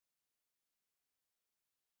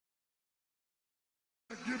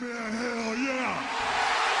Give me a hell yeah.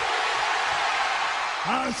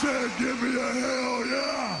 I said, give me a hell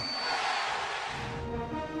yeah.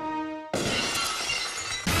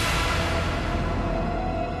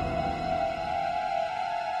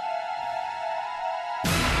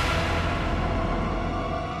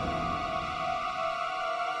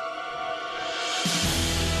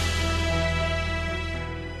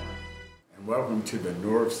 Welcome to the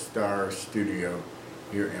North Star Studio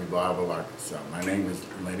here in Blytheville, Arkansas. My name is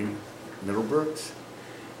Lenny Middlebrooks,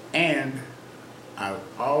 and I've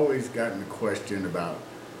always gotten a question about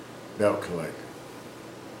belt collecting.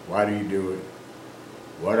 Why do you do it?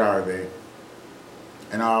 What are they?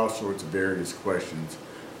 And all sorts of various questions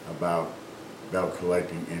about belt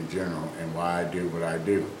collecting in general and why I do what I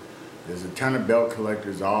do. There's a ton of belt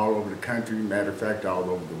collectors all over the country, matter of fact all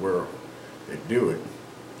over the world, that do it.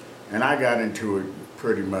 And I got into it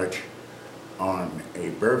pretty much on a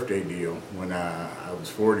birthday deal when I was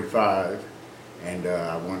 45, and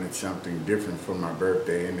I wanted something different for my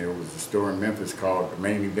birthday, and there was a store in Memphis called The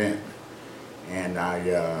Main Event, and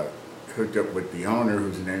I hooked up with the owner,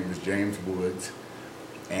 whose name was James Woods,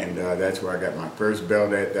 and that's where I got my first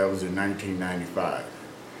belt at. That was in 1995.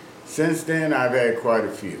 Since then, I've had quite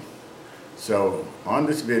a few. So on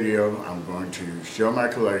this video, I'm going to show my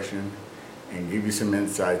collection and give you some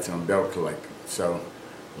insights on belt collecting. So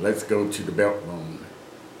let's go to the belt room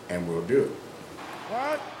and we'll do it.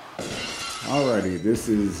 What? Alrighty, this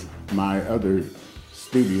is my other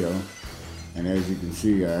studio, and as you can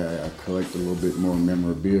see, I collect a little bit more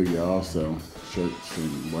memorabilia also, shirts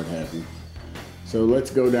and what have you. So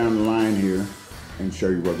let's go down the line here and show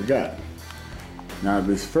you what we got. Now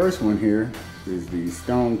this first one here is the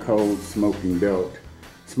Stone Cold Smoking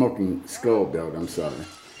Skull belt, I'm sorry.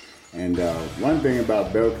 And one thing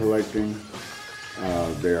about belt collecting,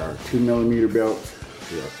 there are 2mm belts,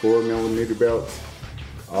 there are 4mm belts.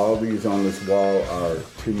 All these on this wall are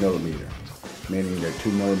 2mm, meaning they're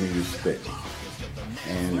 2mm thick.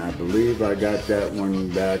 And I believe I got that one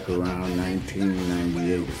back around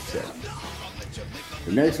 1998 or so.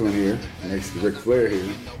 The next one here, next to Ric Flair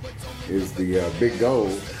here, is the Big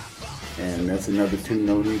Gold, and that's another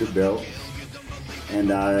 2mm belt.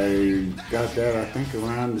 And I got that, I think,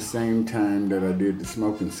 around the same time that I did the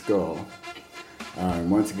Smoking Skull.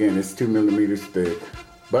 Once again, it's 2mm thick,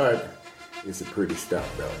 but it's a pretty stout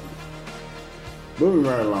belt. Moving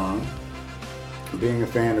right along, being a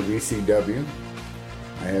fan of ECW,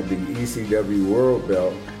 I had the ECW World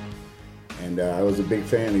Belt, and I was a big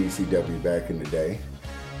fan of ECW back in the day.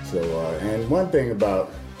 So, and one thing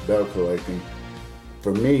about belt collecting,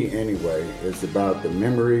 for me anyway, is about the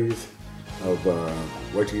memories of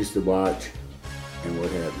what you used to watch and what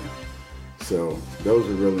have you. So those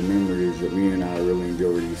are really memories that me and I really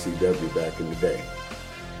enjoyed ECW back in the day.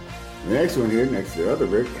 The next one here, next to the other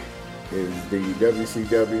Rick, is the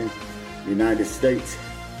WCW United States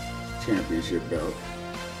Championship belt.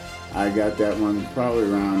 I got that one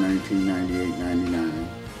probably around 1998,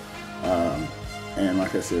 99. And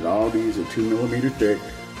like I said, all these are 2mm thick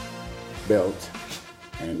belts,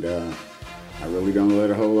 and I really don't let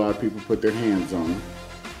a whole lot of people put their hands on them,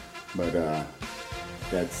 but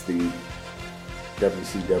that's the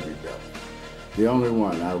WCW belt. The only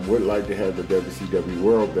one, I would like to have the WCW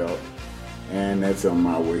World Belt, and that's on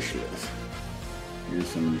my wish list. Here's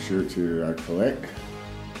some of the shirts here that I collect.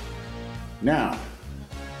 Now,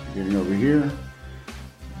 getting over here,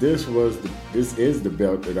 this is the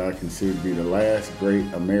belt that I consider to be the last great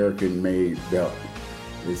American-made belt.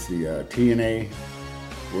 It's the TNA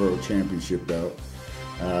World Championship belt.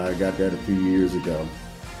 I got that a few years ago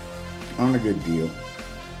on a good deal,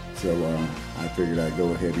 so I figured I'd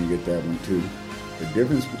go ahead and get that one too. The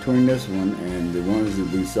difference between this one and the ones that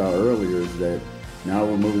we saw earlier is that now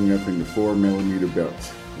we're moving up into 4mm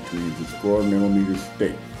belts, which means it's 4mm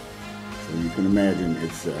thick. So you can imagine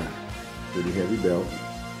it's a pretty heavy belt,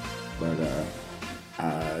 but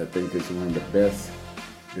I think it's one of the best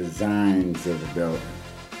designs of the belt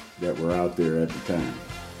that were out there at the time.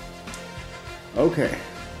 Okay,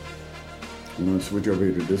 I'm going to switch over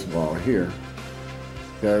here to this wall here,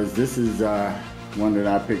 because this is one that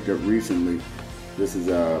I picked up recently. This is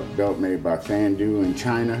a belt made by Fandu in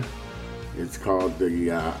China. It's called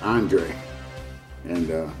the Andre,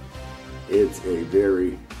 and it's a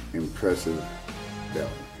very impressive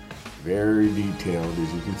belt. Very detailed,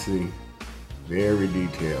 as you can see, very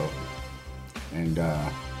detailed, and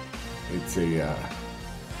it's a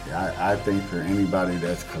I think for anybody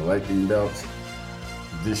that's collecting belts,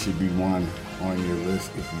 this should be one on your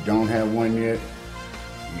list. If you don't have one yet,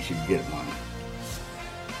 you should get one.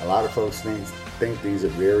 A lot of folks think these are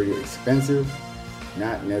very expensive,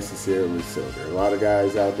 Not necessarily so. There are a lot of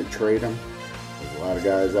guys out that trade them. There's a lot of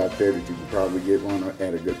guys out there that you can probably get one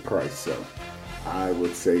at a good price. So I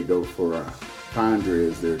would say go for a Fondre,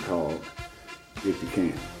 as they're called, if you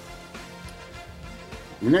can.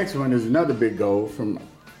 The next one is another big goal from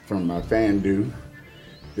Fandu.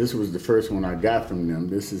 This was the first one I got from them.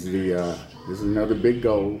 This is another big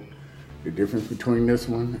goal. The difference between this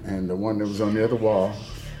one and the one that was on the other wall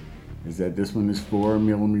is that this one is 4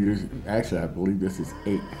 millimeters. Actually, I believe this is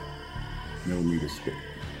 8 millimeters thick.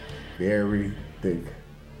 Very thick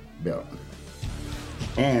belt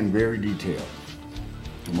and very detailed.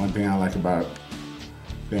 And one thing I like about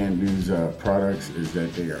Fandu's products is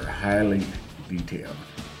that they are highly detailed,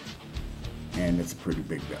 and it's a pretty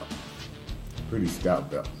big belt, pretty stout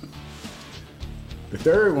belt. The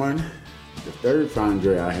third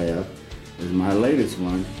Fondre I have is my latest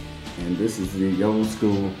one, and this is the old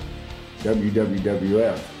school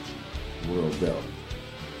WWF World Belt.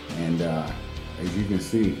 And as you can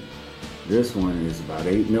see, this one is about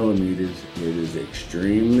 8 millimeters. It is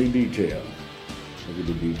extremely detailed. Look at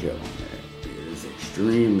the detail on that. It is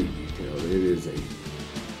extremely detailed. It is a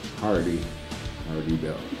hardy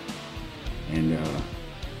belt. And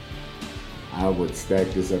I would stack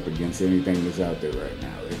this up against anything that's out there right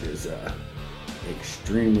now. It is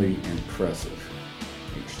extremely impressive.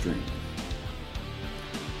 Extreme.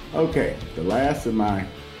 Okay, the last of my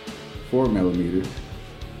 4 millimeters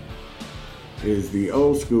is the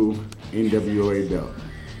old school NWA belt.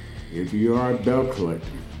 If you are a belt collector,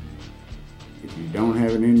 if you don't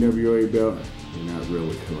have an NWA belt, you're not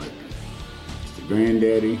really collecting. It's the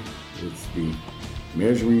granddaddy. It's the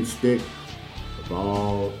measuring stick of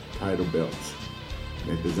all title belts.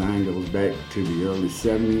 That design goes back to the early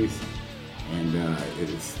 70s, and it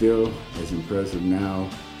is still as impressive now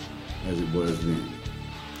as it was then.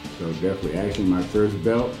 So definitely, actually my first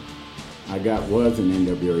belt I got was an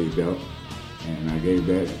NWA belt, and I gave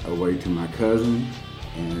that away to my cousin,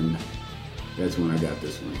 and that's when I got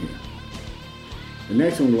this one here. The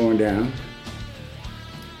next one going down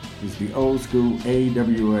is the old school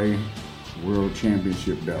AWA World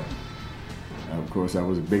Championship belt. Of course, I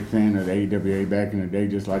was a big fan of the AWA back in the day,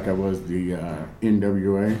 just like I was the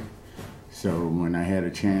NWA. So when I had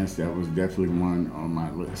a chance, that was definitely one on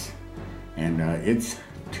my list. And it's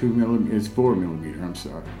 4 millimeter, I'm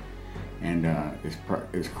sorry. And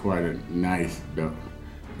it's quite a nice belt.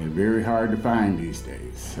 It's very hard to find these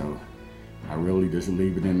days, so I really just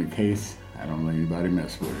leave it in the case. I don't let anybody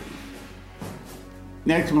mess with it.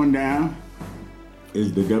 Next one down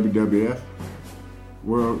is the WWF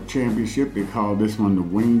World Championship. They call this one the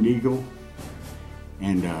Winged Eagle.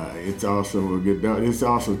 And it's also a good belt. It's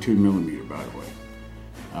also 2 millimeter, by the way.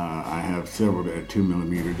 I have several that are 2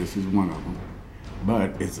 millimeter. This is one of them.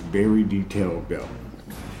 But it's a very detailed belt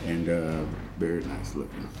and very nice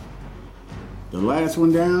looking. The last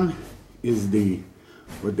one down is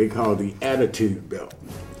what they call the Attitude belt.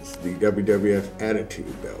 It's the WWF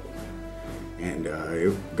Attitude belt. And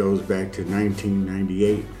it goes back to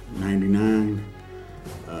 1998, 99,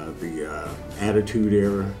 the Attitude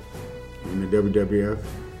era in the WWF.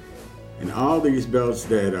 And all these belts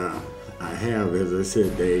that I have, as I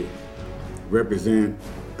said, they represent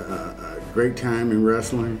a great time in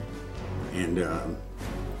wrestling, and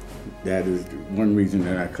that is one reason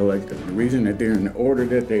that I collect them. The reason that they're in the order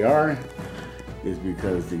that they are is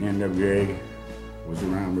because the NWA was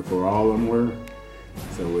around before all of them were,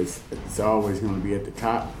 so it's always going to be at the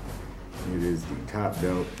top. It is the top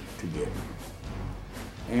belt to get.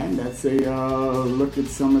 And that's a look at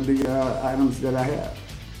some of the items that I have.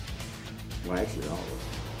 Well, actually, all of them.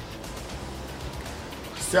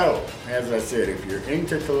 So, as I said, if you're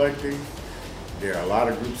into collecting, there are a lot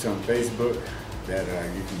of groups on Facebook that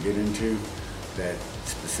you can get into that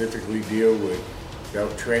specifically deal with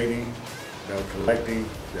belt trading, belt collecting,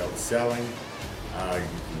 belt selling. You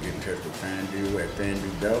can get in touch with Fandu at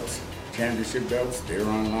Fandu Belts, Championship Belts. They're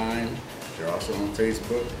online. They're also on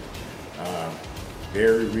Facebook.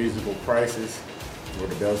 Very reasonable prices for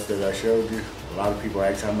the belts that I showed you. A lot of people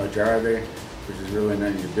ask how much are they, which is really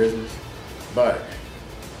none of your business. But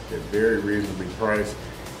they're very reasonably priced.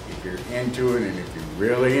 If you're into it, and if you're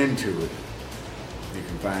really into it, you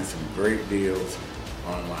can find some great deals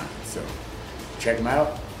online. So check them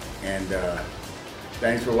out, and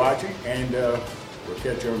thanks for watching, and we'll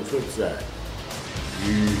catch you on the flip side.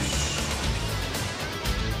 Yeesh.